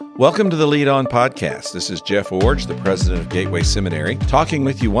Welcome to the Lead On Podcast. This is Jeff Orge, the president of Gateway Seminary, talking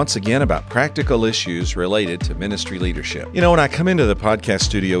with you once again about practical issues related to ministry leadership. You know, when I come into the podcast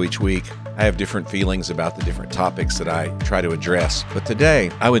studio each week, I have different feelings about the different topics that I try to address. But today,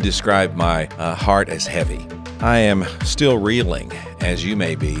 I would describe my heart as heavy. I am still reeling, as you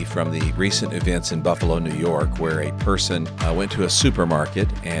may be, from the recent events in Buffalo, New York, where a person went to a supermarket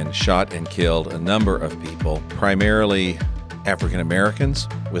and shot and killed a number of people, primarily African Americans,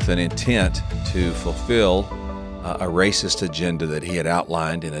 with an intent to fulfill a racist agenda that he had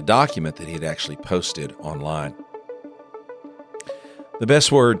outlined in a document that he had actually posted online. The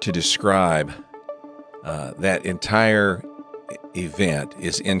best word to describe that entire event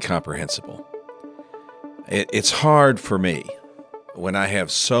is incomprehensible. It's hard for me when I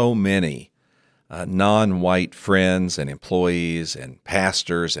have so many non-white friends and employees and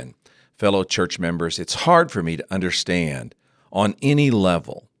pastors and fellow church members. It's hard for me to understand on any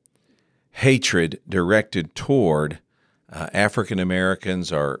level hatred directed toward African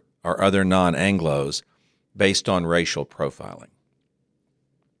Americans or other non-Anglos based on racial profiling.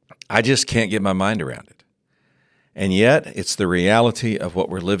 I just can't get my mind around it. And yet, it's the reality of what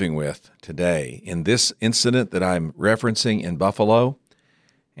we're living with today in this incident that I'm referencing in Buffalo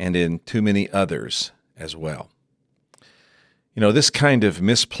and in too many others as well. You know, this kind of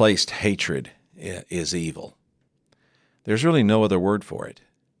misplaced hatred is evil. There's really no other word for it.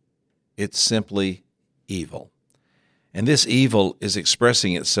 It's simply evil. And this evil is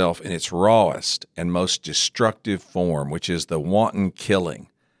expressing itself in its rawest and most destructive form, which is the wanton killing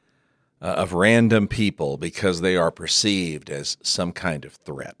of random people because they are perceived as some kind of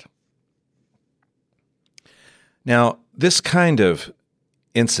threat. Now, this kind of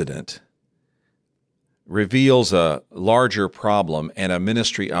incident reveals a larger problem and a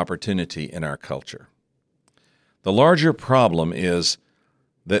ministry opportunity in our culture. The larger problem is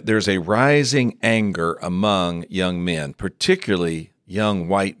that there's a rising anger among young men, particularly young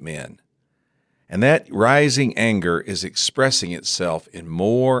white men. And that rising anger is expressing itself in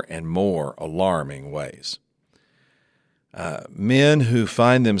more and more alarming ways. Men who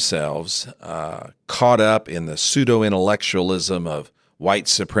find themselves caught up in the pseudo-intellectualism of white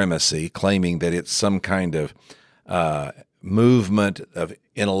supremacy, claiming that it's some kind of movement of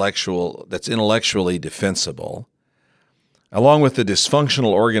that's intellectually defensible, along with the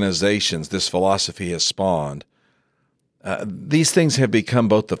dysfunctional organizations this philosophy has spawned. These things have become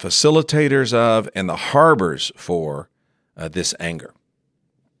both the facilitators of and the harbors for this anger.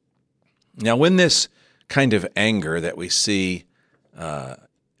 Now, when this kind of anger that we see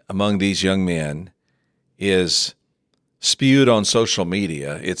among these young men is spewed on social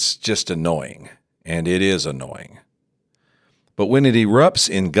media, it's just annoying, and it is annoying. But when it erupts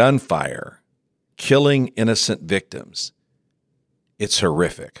in gunfire, killing innocent victims, it's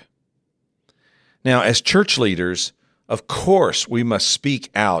horrific. Now, as church leaders, of course, we must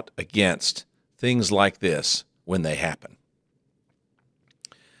speak out against things like this when they happen.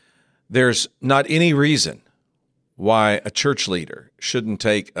 There's not any reason why a church leader shouldn't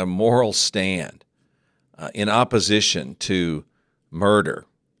take a moral stand in opposition to murder,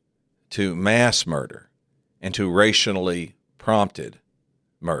 to mass murder, and to racially prompted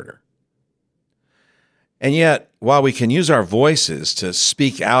murder. And yet, while we can use our voices to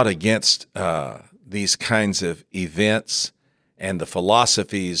speak out against these kinds of events and the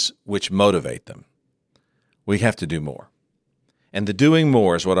philosophies which motivate them, we have to do more. And the doing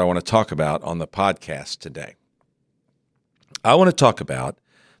more is what I want to talk about on the podcast today. I want to talk about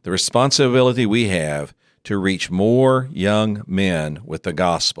the responsibility we have to reach more young men with the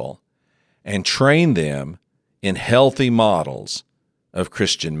gospel and train them in healthy models of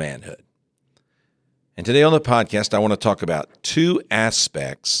Christian manhood. And today on the podcast, I want to talk about two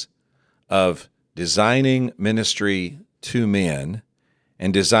aspects of designing ministry to men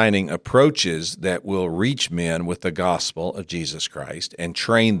and designing approaches that will reach men with the gospel of Jesus Christ and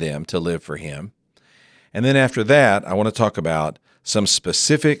train them to live for Him. And then after that, I want to talk about some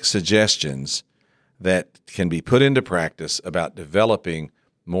specific suggestions that can be put into practice about developing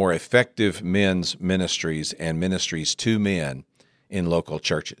more effective men's ministries and ministries to men in local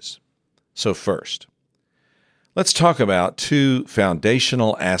churches. So first, let's talk about two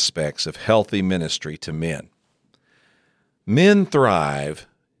foundational aspects of healthy ministry to men. Men thrive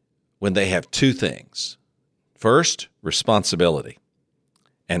when they have two things. First, responsibility,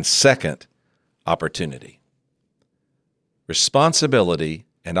 and second, opportunity. Responsibility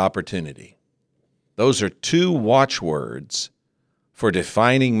and opportunity. Those are two watchwords for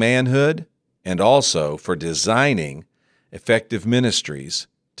defining manhood and also for designing effective ministries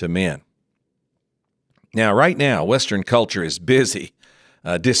to men. Now, right now, Western culture is busy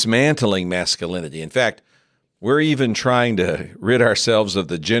dismantling masculinity. In fact, we're even trying to rid ourselves of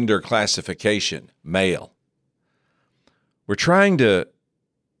the gender classification, male. We're trying to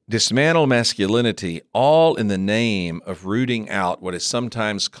dismantle masculinity, all in the name of rooting out what is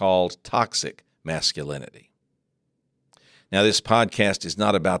sometimes called toxic masculinity. Now, this podcast is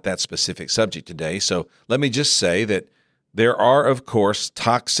not about that specific subject today, so let me just say that there are, of course,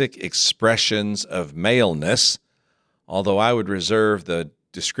 toxic expressions of maleness, although I would reserve the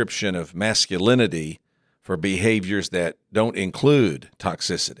description of masculinity for behaviors that don't include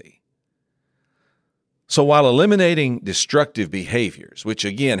toxicity. So while eliminating destructive behaviors, which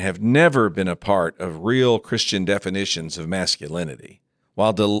again have never been a part of real Christian definitions of masculinity,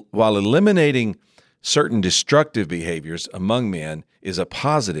 while eliminating certain destructive behaviors among men is a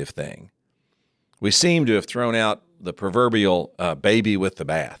positive thing, we seem to have thrown out the proverbial baby with the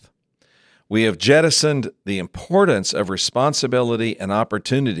bath. We have jettisoned the importance of responsibility and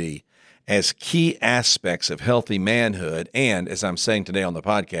opportunity as key aspects of healthy manhood and, as I'm saying today on the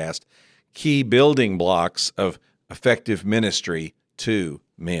podcast, key building blocks of effective ministry to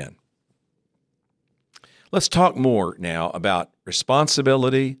men. Let's talk more now about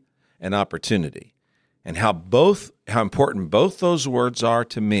responsibility and opportunity and how important both those words are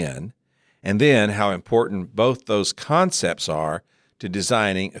to men, and then how important both those concepts are to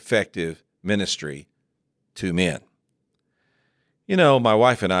designing effective ministry to men. You know, my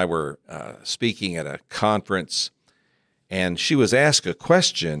wife and I were speaking at a conference, and she was asked a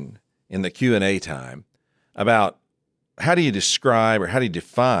question in the Q&A time about how do you describe or how do you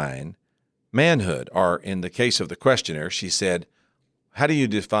define manhood? Or in the case of the questioner, she said, how do you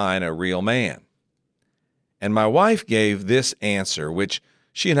define a real man? And my wife gave this answer, which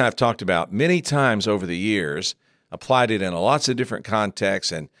she and I have talked about many times over the years, applied it in lots of different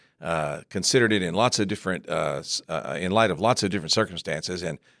contexts, and considered it in lots of different, in light of lots of different circumstances.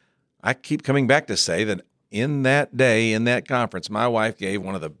 And I keep coming back to say that in that day, in that conference, my wife gave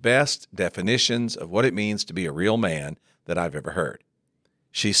one of the best definitions of what it means to be a real man that I've ever heard.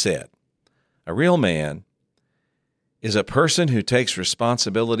 She said, a real man is a person who takes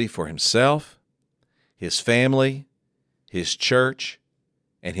responsibility for himself, his family, his church,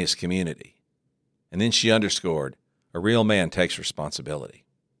 and his community. And then she underscored, a real man takes responsibility.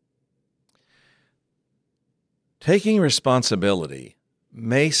 Taking responsibility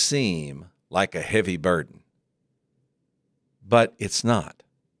may seem like a heavy burden, but it's not.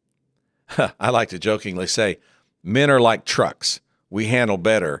 I like to jokingly say, men are like trucks. We handle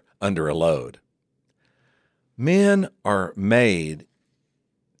better under a load. Men are made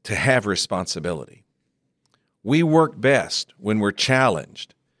to have responsibility. We work best when we're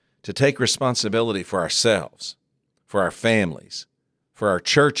challenged to take responsibility for ourselves, for our families, for our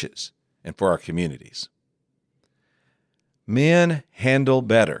churches, and for our communities. Men handle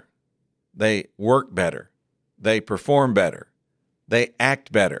better. They work better. They perform better. They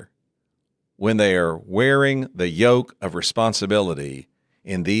act better when they are wearing the yoke of responsibility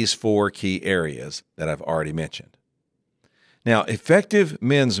in these four key areas that I've already mentioned. Now, effective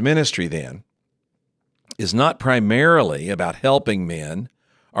men's ministry, then, is not primarily about helping men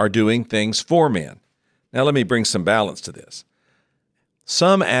or doing things for men. Now, let me bring some balance to this.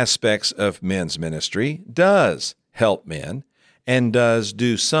 Some aspects of men's ministry does help men and does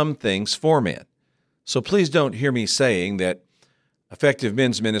do some things for men. So please don't hear me saying that effective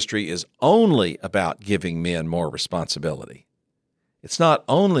men's ministry is only about giving men more responsibility. It's not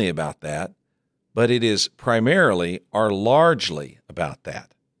only about that, but it is primarily or largely about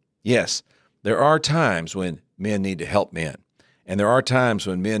that. Yes, there are times when men need to help men, and there are times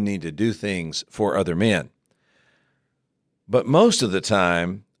when men need to do things for other men. But most of the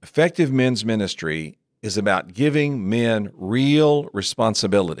time, effective men's ministry is about giving men real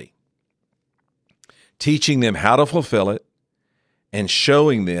responsibility, teaching them how to fulfill it, and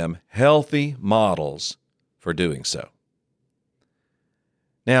showing them healthy models for doing so.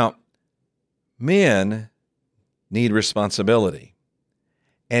 Now, men need responsibility,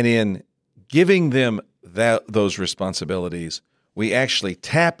 and in giving them those responsibilities, we actually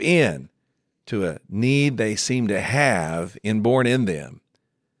tap in to a need they seem to have inborn in them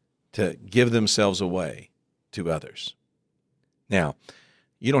to give themselves away to others. Now,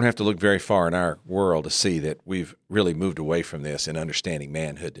 you don't have to look very far in our world to see that we've really moved away from this in understanding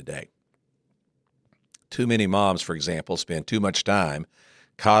manhood today. Too many moms, for example, spend too much time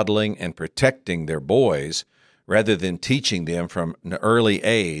coddling and protecting their boys rather than teaching them from an early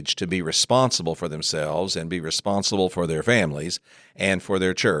age to be responsible for themselves and be responsible for their families and for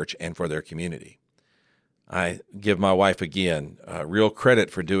their church and for their community. I give my wife, again, real credit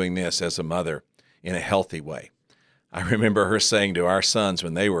for doing this as a mother in a healthy way. I remember her saying to our sons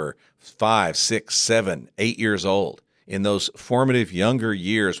when they were 5, 6, 7, 8 years old, in those formative younger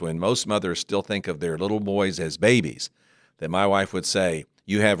years when most mothers still think of their little boys as babies, that my wife would say,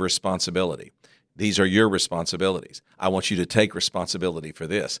 "You have responsibility. These are your responsibilities. I want you to take responsibility for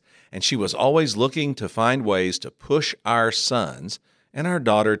this." And she was always looking to find ways to push our sons, and our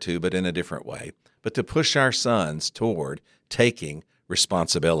daughter too, but in a different way, but to push our sons toward taking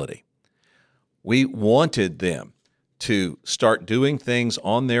responsibility. We wanted them to start doing things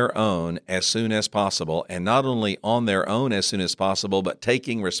on their own as soon as possible, and not only on their own as soon as possible, but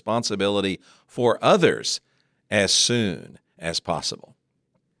taking responsibility for others as soon as possible.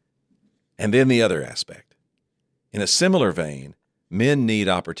 And then the other aspect. In a similar vein, men need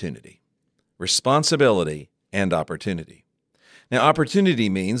opportunity, responsibility, and opportunity. Now, opportunity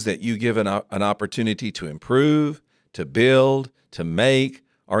means that you give an opportunity to improve, to build, to make,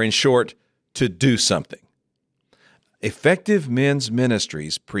 or in short, to do something. Effective men's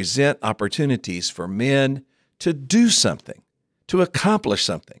ministries present opportunities for men to do something, to accomplish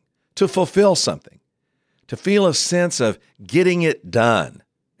something, to fulfill something, to feel a sense of getting it done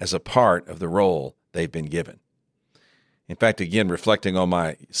as a part of the role they've been given. In fact, again, reflecting on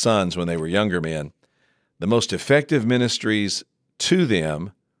my sons when they were younger men, the most effective ministries to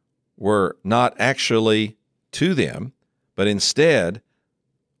them were not actually to them, but instead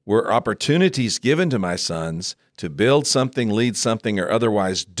were opportunities given to my sons to build something, lead something, or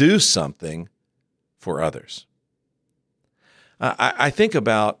otherwise do something for others. I think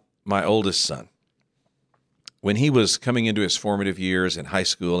about my oldest son. When he was coming into his formative years in high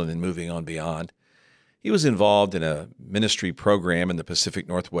school and then moving on beyond, he was involved in a ministry program in the Pacific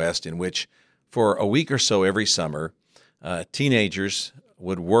Northwest in which, for a week or so every summer, teenagers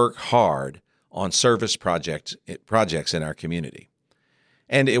would work hard on service projects in our community.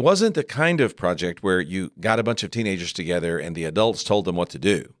 And it wasn't the kind of project where you got a bunch of teenagers together and the adults told them what to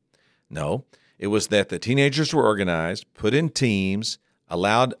do. No, it was that the teenagers were organized, put in teams,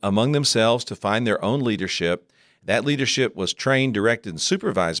 allowed among themselves to find their own leadership. That leadership was trained, directed, and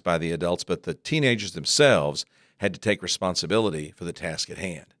supervised by the adults, but the teenagers themselves had to take responsibility for the task at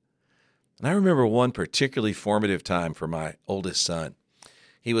hand. And I remember one particularly formative time for my oldest son.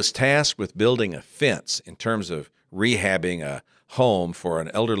 He was tasked with building a fence in terms of rehabbing a home for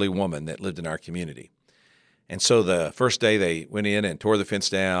an elderly woman that lived in our community. And so the first day they went in and tore the fence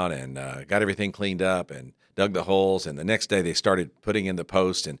down and got everything cleaned up and dug the holes. And the next day they started putting in the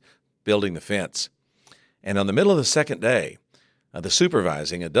post and building the fence. And on the middle of the second day, the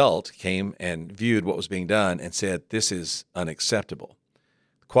supervising adult came and viewed what was being done and said, "This is unacceptable.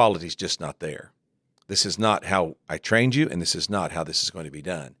 The quality's just not there. This is not how I trained you, and this is not how this is going to be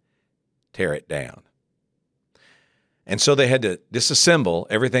done. Tear it down." And so they had to disassemble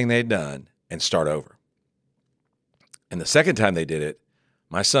everything they'd done and start over. And the second time they did it,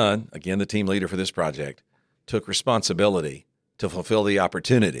 my son, again the team leader for this project, took responsibility to fulfill the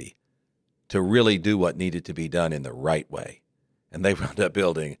opportunity to really do what needed to be done in the right way. And they wound up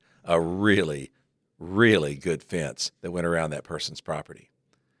building a really, really good fence that went around that person's property.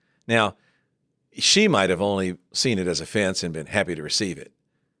 Now, she might have only seen it as a fence and been happy to receive it,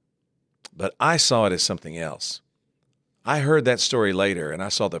 but I saw it as something else. I heard that story later, and I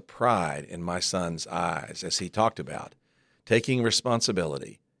saw the pride in my son's eyes as he talked about taking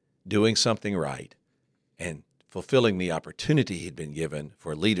responsibility, doing something right, and fulfilling the opportunity he'd been given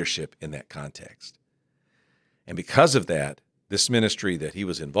for leadership in that context. And because of that, this ministry that he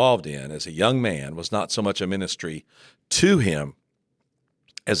was involved in as a young man was not so much a ministry to him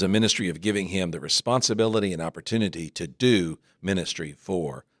as a ministry of giving him the responsibility and opportunity to do ministry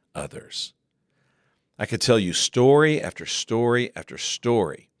for others. I could tell you story after story after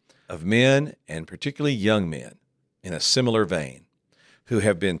story of men, and particularly young men, in a similar vein, who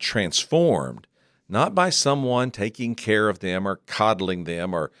have been transformed not by someone taking care of them or coddling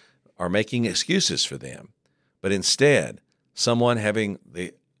them or making excuses for them, but instead someone having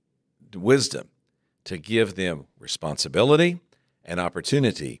the wisdom to give them responsibility and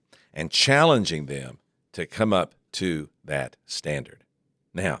opportunity and challenging them to come up to that standard.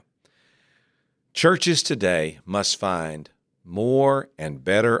 Now, churches today must find more and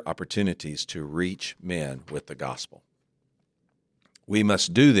better opportunities to reach men with the gospel. We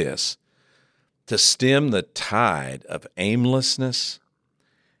must do this to stem the tide of aimlessness,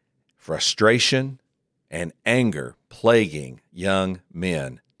 frustration, and anger plaguing young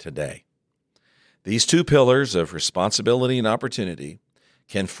men today. These two pillars of responsibility and opportunity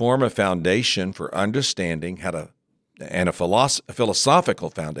can form a foundation for understanding and a philosophical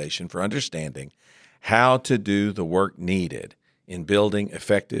foundation for understanding how to do the work needed in building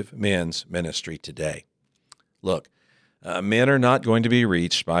effective men's ministry today. Look, Men are not going to be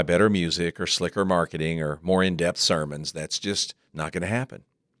reached by better music or slicker marketing or more in-depth sermons. That's just not going to happen.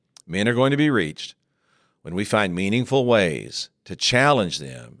 Men are going to be reached when we find meaningful ways to challenge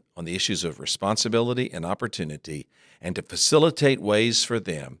them on the issues of responsibility and opportunity, and to facilitate ways for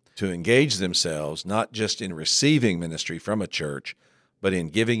them to engage themselves not just in receiving ministry from a church, but in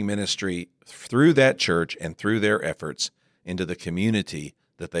giving ministry through that church and through their efforts into the community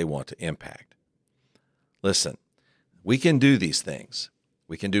that they want to impact. Listen, we can do these things.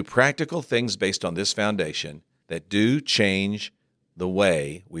 We can do practical things based on this foundation that do change the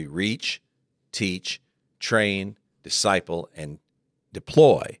way we reach, teach, train, disciple, and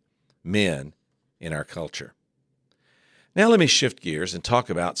deploy men in our culture. Now let me shift gears and talk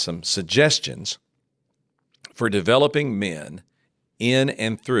about some suggestions for developing men in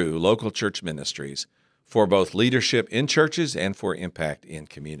and through local church ministries for both leadership in churches and for impact in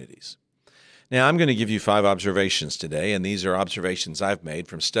communities. Now, I'm going to give you 5 observations today, and these are observations I've made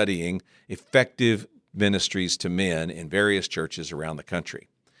from studying effective ministries to men in various churches around the country.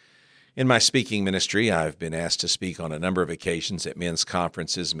 In my speaking ministry, I've been asked to speak on a number of occasions at men's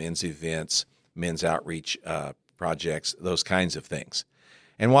conferences, men's events, men's outreach projects, those kinds of things.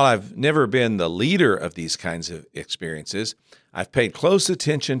 And while I've never been the leader of these kinds of experiences, I've paid close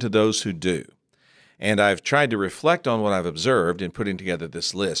attention to those who do. And I've tried to reflect on what I've observed in putting together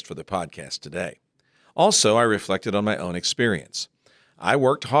this list for the podcast today. Also, I reflected on my own experience. I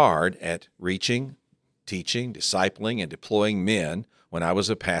worked hard at reaching, teaching, discipling, and deploying men when I was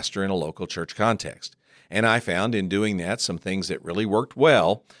a pastor in a local church context. And I found in doing that some things that really worked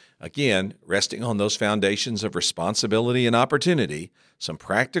well, again, resting on those foundations of responsibility and opportunity, some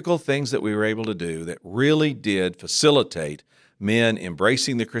practical things that we were able to do that really did facilitate men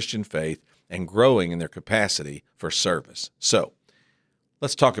embracing the Christian faith and growing in their capacity for service. So,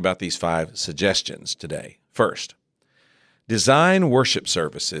 let's talk about these 5 suggestions today. First, design worship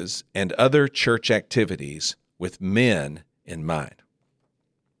services and other church activities with men in mind.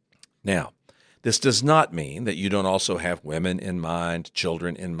 Now, this does not mean that you don't also have women in mind,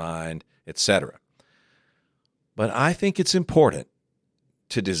 children in mind, etc. But I think it's important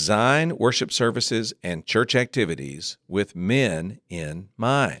to design worship services and church activities with men in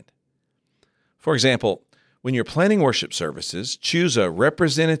mind. For example, when you're planning worship services, choose a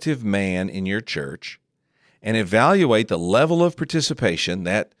representative man in your church and evaluate the level of participation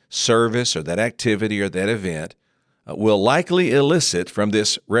that service or that activity or that event will likely elicit from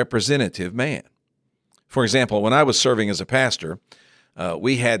this representative man. For example, when I was serving as a pastor,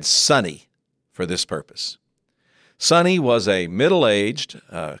 we had Sonny for this purpose. Sonny was a middle-aged,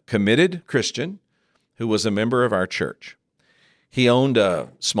 committed Christian who was a member of our church. He owned a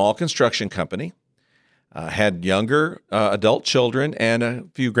small construction company, had younger adult children, and a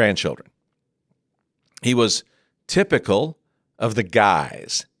few grandchildren. He was typical of the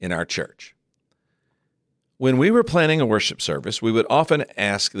guys in our church. When we were planning a worship service, we would often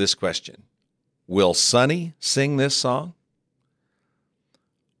ask this question: will Sonny sing this song?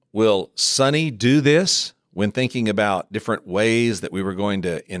 Will Sonny do this when thinking about different ways that we were going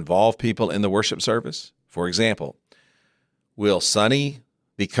to involve people in the worship service? For example, will Sonny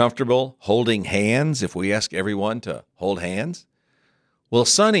be comfortable holding hands if we ask everyone to hold hands? Will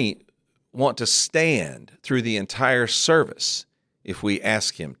Sonny want to stand through the entire service if we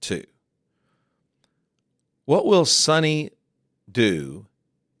ask him to? What will Sonny do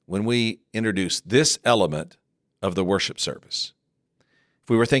when we introduce this element of the worship service? If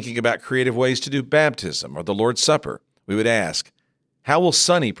we were thinking about creative ways to do baptism or the Lord's Supper, we would ask, how will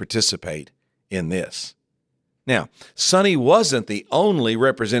Sonny participate in this? Now, Sonny wasn't the only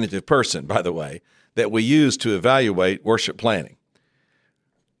representative person, by the way, that we used to evaluate worship planning.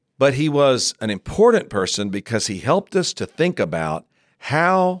 But he was an important person because he helped us to think about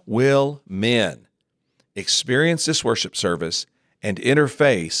how will men experience this worship service and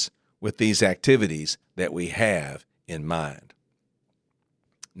interface with these activities that we have in mind.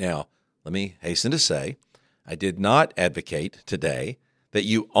 Now, let me hasten to say, I did not advocate today that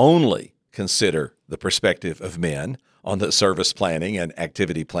you only consider the perspective of men on the service planning and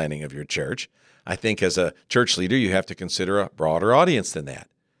activity planning of your church. I think as a church leader, you have to consider a broader audience than that.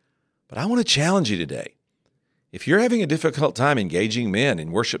 But I want to challenge you today. If you're having a difficult time engaging men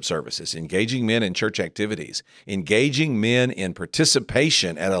in worship services, engaging men in church activities, engaging men in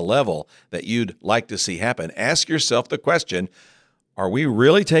participation at a level that you'd like to see happen, ask yourself the question, are we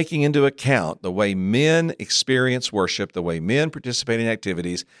really taking into account the way men experience worship, the way men participate in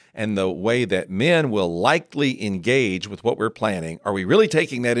activities, and the way that men will likely engage with what we're planning? Are we really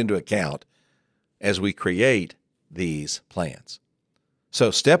taking that into account as we create these plans?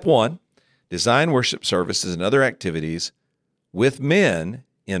 So step 1, design worship services and other activities with men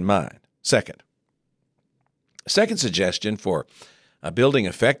in mind. Second suggestion for building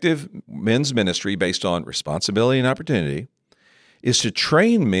effective men's ministry based on responsibility and opportunity is to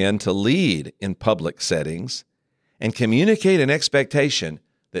train men to lead in public settings and communicate an expectation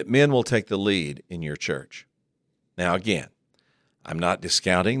that men will take the lead in your church. Now, again, I'm not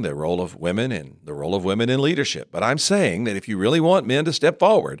discounting the role of women and the role of women in leadership, but I'm saying that if you really want men to step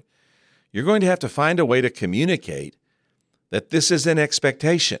forward, you're going to have to find a way to communicate that this is an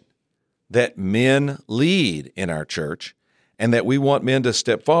expectation, that men lead in our church, and that we want men to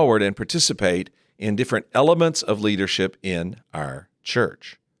step forward and participate in different elements of leadership in our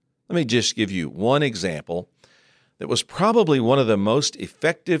church. Let me just give you one example that was probably one of the most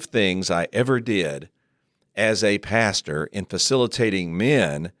effective things I ever did as a pastor in facilitating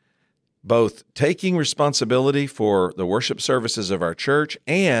men both taking responsibility for the worship services of our church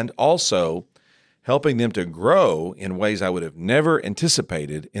and also helping them to grow in ways I would have never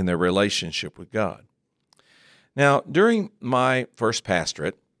anticipated in their relationship with God. Now, during my first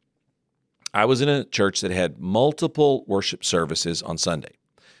pastorate, I was in a church that had multiple worship services on Sunday.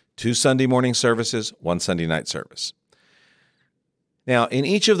 2 Sunday morning services, 1 Sunday night service. Now, in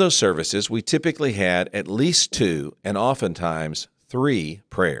each of those services, we typically had at least 2 and oftentimes 3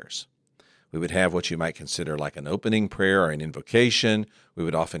 prayers. We would have what you might consider like an opening prayer or an invocation. We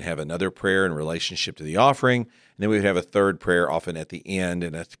would often have another prayer in relationship to the offering, and then we would have a third prayer often at the end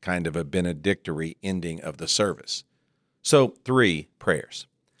and a kind of a benedictory ending of the service. So 3 prayers.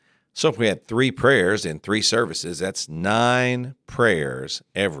 So if we had 3 prayers in 3 services, that's 9 prayers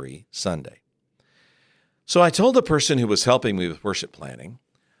every Sunday. So I told the person who was helping me with worship planning,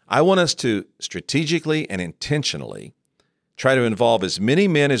 I want us to strategically and intentionally try to involve as many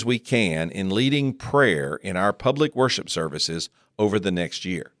men as we can in leading prayer in our public worship services over the next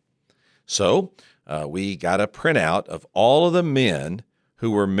year. So we got a printout of all of the men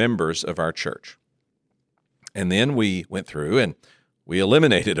who were members of our church. And then we went through and we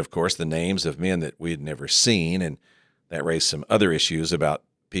eliminated, of course, the names of men that we had never seen, and that raised some other issues about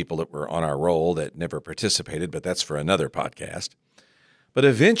people that were on our roll that never participated, but that's for another podcast. But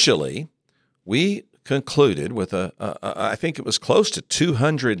eventually, we concluded with I think it was close to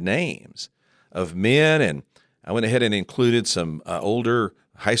 200 names of men, and I went ahead and included some older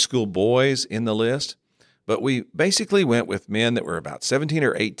high school boys in the list. But we basically went with men that were about 17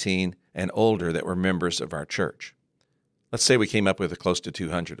 or 18 and older that were members of our church. Let's say we came up with close to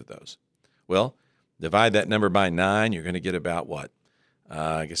 200 of those. Well, divide that number by 9, you're going to get about what?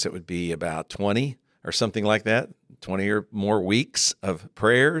 I guess it would be about 20 or something like that, 20 or more weeks of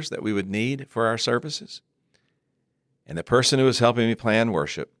prayers that we would need for our services. And the person who was helping me plan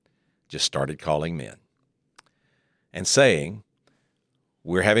worship just started calling men and saying,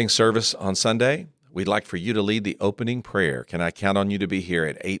 we're having service on Sunday. We'd like for you to lead the opening prayer. Can I count on you to be here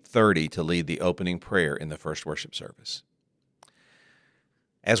at 8:30 to lead the opening prayer in the first worship service?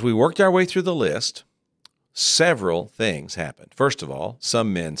 As we worked our way through the list, several things happened. First of all,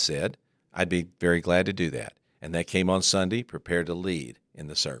 some men said, I'd be very glad to do that. And they came on Sunday prepared to lead in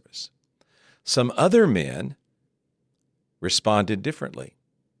the service. Some other men responded differently.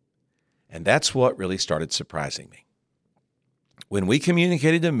 And that's what really started surprising me. When we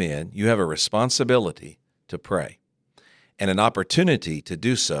communicated to men, you have a responsibility to pray and an opportunity to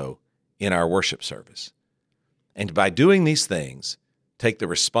do so in our worship service. And by doing these things, take the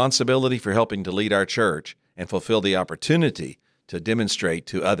responsibility for helping to lead our church and fulfill the opportunity to demonstrate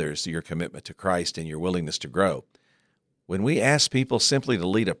to others your commitment to Christ and your willingness to grow. When we asked people simply to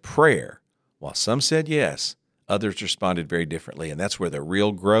lead a prayer, while some said yes, others responded very differently, and that's where the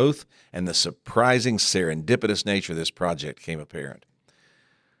real growth and the surprising serendipitous nature of this project became apparent.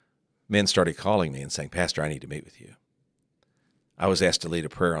 Men started calling me and saying, Pastor, I need to meet with you. I was asked to lead a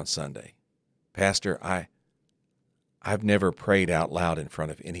prayer on Sunday. Pastor, I've never prayed out loud in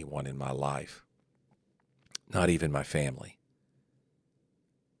front of anyone in my life, not even my family.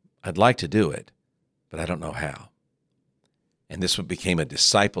 I'd like to do it, but I don't know how. And this became a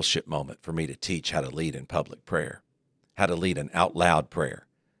discipleship moment for me to teach how to lead in public prayer, how to lead an out loud prayer,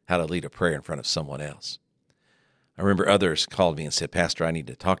 how to lead a prayer in front of someone else. I remember others called me and said, Pastor, I need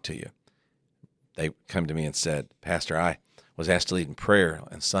to talk to you. They come to me and said, Pastor, I was asked to lead in prayer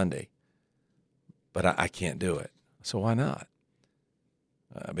on Sunday, but I can't do it. So why not?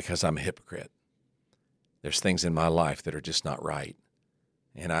 Because I'm a hypocrite. There's things in my life that are just not right.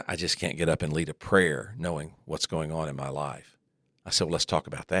 And I just can't get up and lead a prayer knowing what's going on in my life. I said, well, let's talk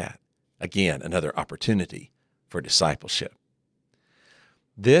about that. Again, another opportunity for discipleship.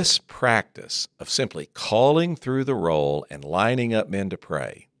 This practice of simply calling through the roll and lining up men to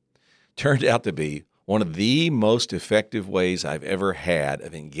pray turned out to be one of the most effective ways I've ever had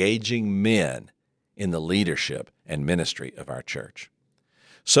of engaging men in the leadership and ministry of our church.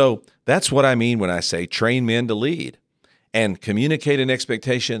 So that's what I mean when I say train men to lead and communicate an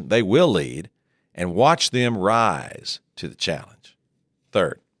expectation they will lead and watch them rise to the challenge.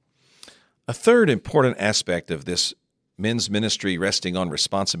 A third important aspect of this men's ministry resting on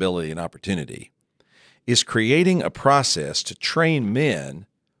responsibility and opportunity is creating a process to train men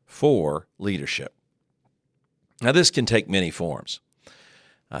for leadership. Now, this can take many forms.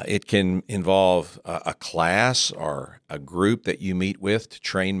 It can involve a class or a group that you meet with to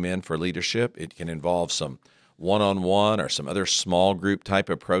train men for leadership. It can involve some one-on-one or some other small group type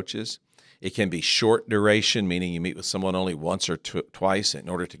approaches. It can be short duration, meaning you meet with someone only once or twice in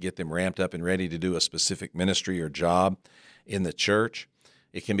order to get them ramped up and ready to do a specific ministry or job in the church.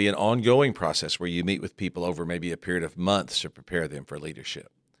 It can be an ongoing process where you meet with people over maybe a period of months to prepare them for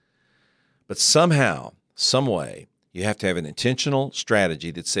leadership. But somehow, some way, you have to have an intentional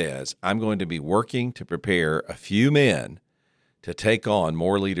strategy that says, I'm going to be working to prepare a few men to take on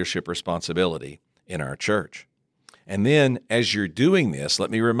more leadership responsibility in our church. And then, as you're doing this, let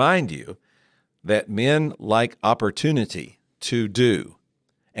me remind you that men like opportunity to do,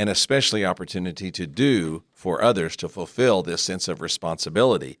 and especially opportunity to do for others to fulfill this sense of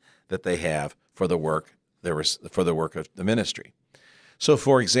responsibility that they have for the work of the ministry. So,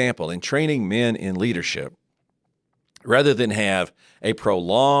 for example, in training men in leadership, rather than have a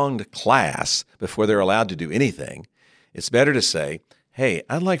prolonged class before they're allowed to do anything, it's better to say, hey,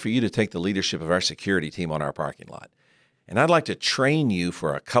 I'd like for you to take the leadership of our security team on our parking lot. And I'd like to train you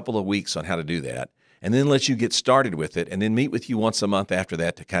for a couple of weeks on how to do that, and then let you get started with it, and then meet with you once a month after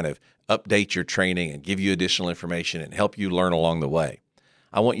that to kind of update your training and give you additional information and help you learn along the way.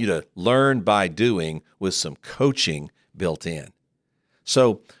 I want you to learn by doing with some coaching built in.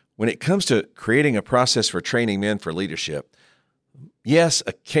 So when it comes to creating a process for training men for leadership, yes,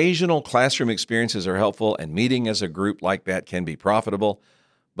 occasional classroom experiences are helpful, and meeting as a group like that can be profitable,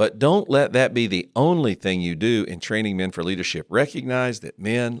 but don't let that be the only thing you do in training men for leadership. Recognize that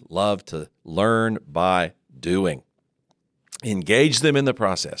men love to learn by doing. Engage them in the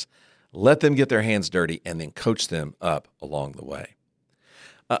process. Let them get their hands dirty, and then coach them up along the way.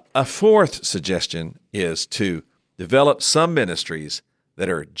 A fourth suggestion is to develop some ministries that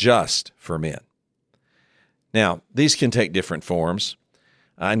are just for men. Now, these can take different forms.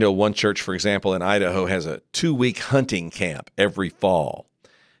 I know one church, for example, in Idaho has a 2-week hunting camp every fall.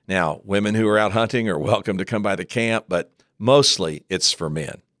 Now, women who are out hunting are welcome to come by the camp, but mostly it's for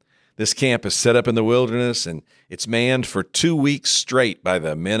men. This camp is set up in the wilderness, and it's manned for 2 weeks straight by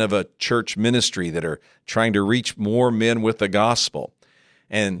the men of a church ministry that are trying to reach more men with the gospel.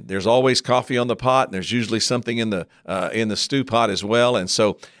 And there's always coffee on the pot, and there's usually something in the stew pot as well. And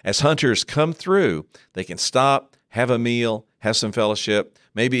so as hunters come through, they can stop, have a meal, have some fellowship,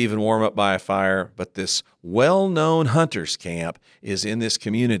 maybe even warm up by a fire. But this well-known hunters camp is in this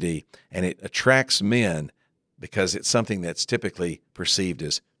community, and it attracts men because it's something that's typically perceived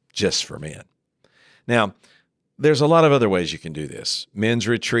as just for men. Now, there's a lot of other ways you can do this. Men's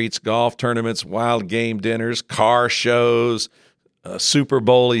retreats, golf tournaments, wild game dinners, car shows, Super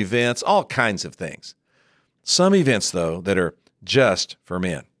Bowl events, all kinds of things. Some events, though, that are just for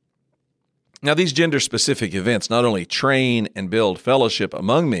men. Now, these gender-specific events not only train and build fellowship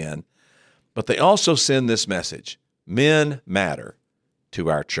among men, but they also send this message: men matter to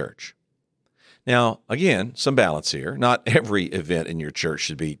our church. Now, again, some balance here. Not every event in your church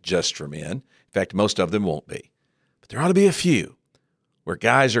should be just for men. In fact, most of them won't be. But there ought to be a few where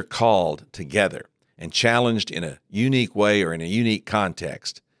guys are called together and challenged in a unique way or in a unique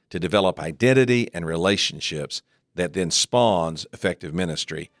context to develop identity and relationships that then spawns effective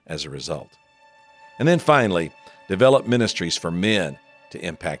ministry as a result. And then finally, develop ministries for men to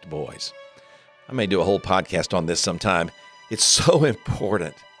impact boys. I may do a whole podcast on this sometime. It's so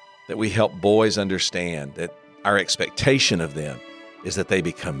important that we help boys understand that our expectation of them is that they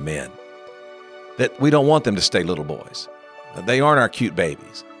become men, that we don't want them to stay little boys. They aren't our cute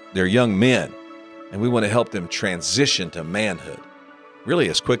babies. They're young men, and we want to help them transition to manhood really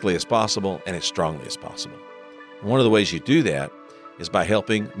as quickly as possible and as strongly as possible. And one of the ways you do that is by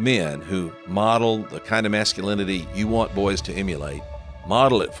helping men who model the kind of masculinity you want boys to emulate,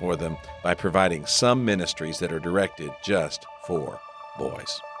 model it for them by providing some ministries that are directed just for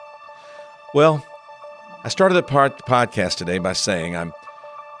boys. Well, I started the podcast today by saying I'm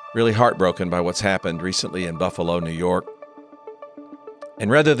really heartbroken by what's happened recently in Buffalo, New York. And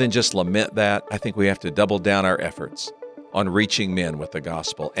rather than just lament that, I think we have to double down our efforts on reaching men with the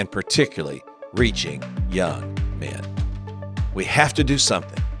gospel, and particularly reaching young men. We have to do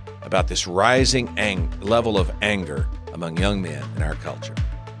something about this rising level of anger among young men in our culture.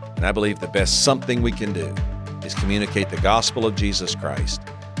 And I believe the best something we can do is communicate the gospel of Jesus Christ,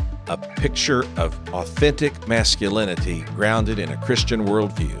 a picture of authentic masculinity grounded in a Christian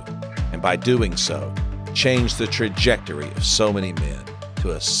worldview, and by doing so, change the trajectory of so many men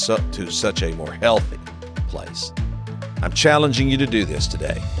to such a more healthy place. I'm challenging you to do this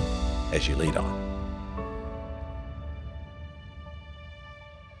today as you lead on.